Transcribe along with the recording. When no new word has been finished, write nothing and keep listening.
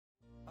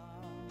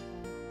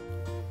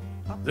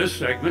This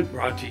segment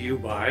brought to you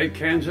by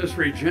Kansas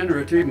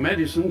Regenerative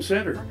Medicine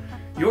Center.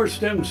 Your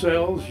stem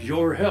cells,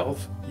 your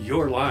health,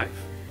 your life.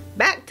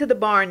 Back to the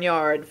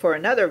barnyard for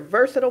another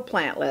versatile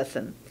plant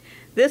lesson.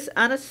 This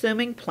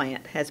unassuming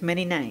plant has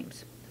many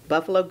names: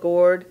 buffalo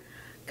gourd,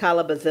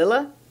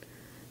 calabazilla,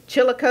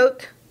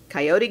 chilicote,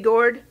 coyote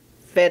gourd,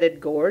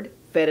 fetid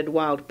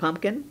wild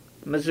pumpkin,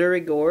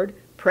 Missouri gourd,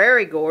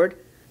 prairie gourd,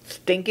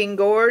 stinking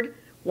gourd,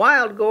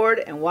 wild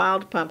gourd, and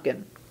wild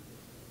pumpkin.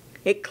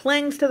 It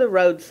clings to the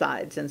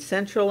roadsides in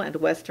central and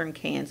western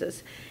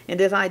Kansas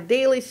and is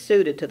ideally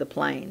suited to the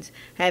plains,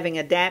 having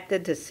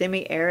adapted to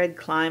semi-arid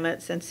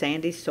climates and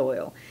sandy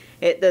soil.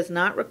 It does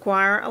not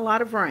require a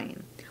lot of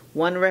rain.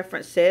 One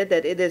reference said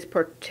that it is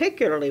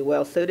particularly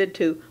well suited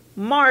to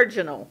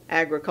marginal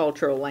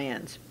agricultural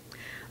lands.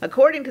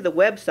 According to the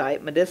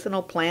website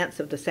Medicinal Plants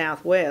of the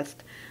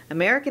Southwest,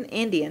 American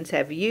Indians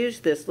have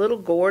used this little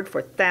gourd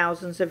for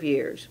thousands of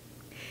years.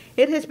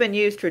 It has been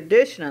used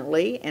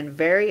traditionally in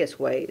various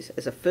ways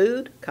as a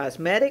food,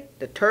 cosmetic,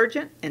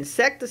 detergent,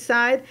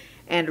 insecticide,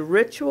 and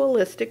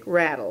ritualistic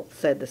rattle,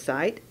 said the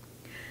site.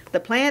 The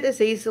plant is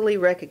easily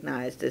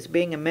recognized as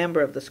being a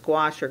member of the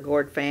squash or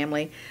gourd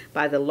family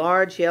by the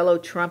large yellow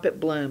trumpet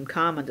bloom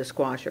common to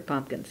squash or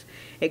pumpkins.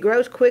 It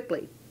grows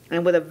quickly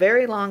and with a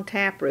very long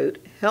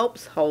taproot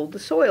helps hold the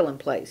soil in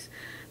place,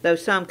 though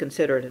some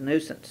consider it a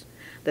nuisance.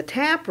 The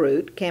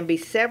taproot can be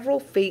several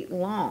feet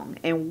long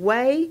and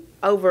weigh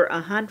over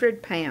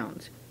 100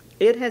 pounds.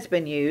 It has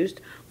been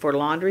used for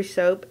laundry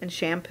soap and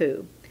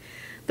shampoo.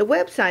 The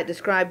website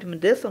described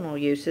medicinal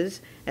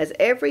uses as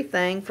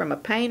everything from a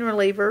pain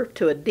reliever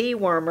to a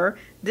dewormer,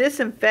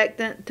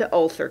 disinfectant to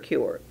ulcer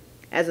cure.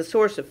 As a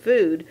source of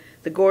food,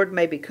 the gourd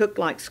may be cooked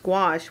like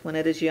squash when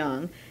it is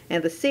young,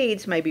 and the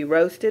seeds may be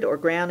roasted or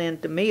ground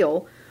into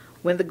meal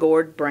when the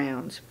gourd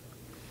browns.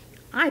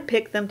 I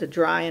pick them to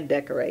dry and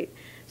decorate.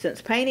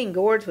 Since painting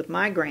gourds with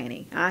my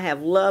granny, I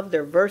have loved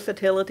their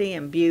versatility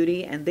and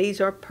beauty, and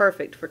these are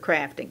perfect for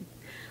crafting.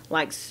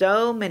 Like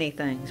so many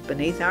things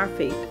beneath our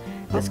feet,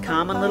 this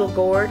common little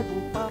gourd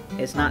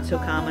is not so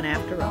common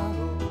after all.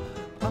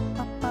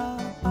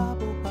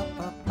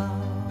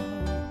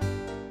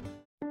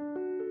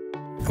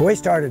 We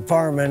started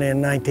farming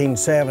in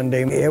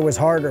 1970. It was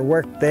harder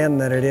work then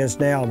than it is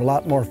now, a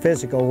lot more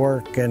physical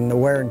work and the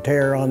wear and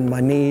tear on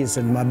my knees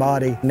and my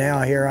body.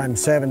 Now here I'm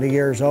 70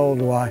 years old.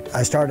 Well,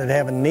 I started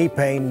having knee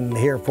pain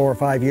here 4 or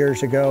 5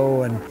 years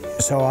ago, and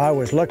so I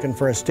was looking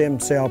for a stem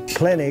cell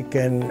clinic,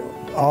 and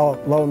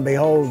lo and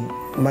behold,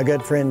 my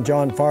good friend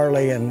John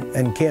Farley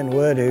and Ken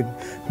Wood, who'd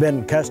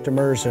been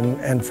customers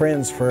and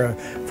friends for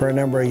a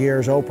number of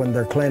years, opened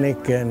their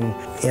clinic, and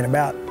in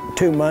about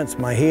 2 months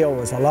my heel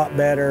was a lot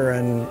better,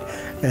 and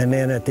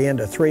then at the end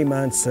of 3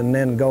 months and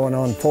then going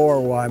on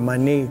 4, why my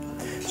knee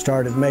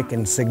started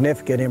making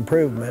significant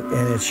improvement,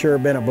 and it's sure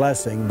been a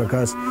blessing,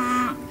 because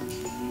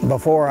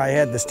before I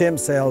had the stem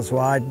cells,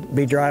 well, I'd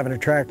be driving a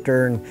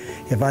tractor, and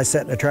if I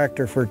sat in a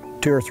tractor for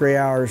 2 or 3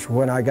 hours,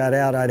 when I got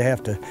out I'd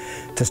have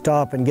to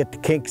stop and get the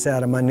kinks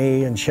out of my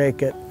knee and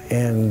shake it,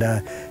 and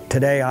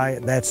today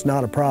that's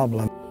not a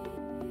problem.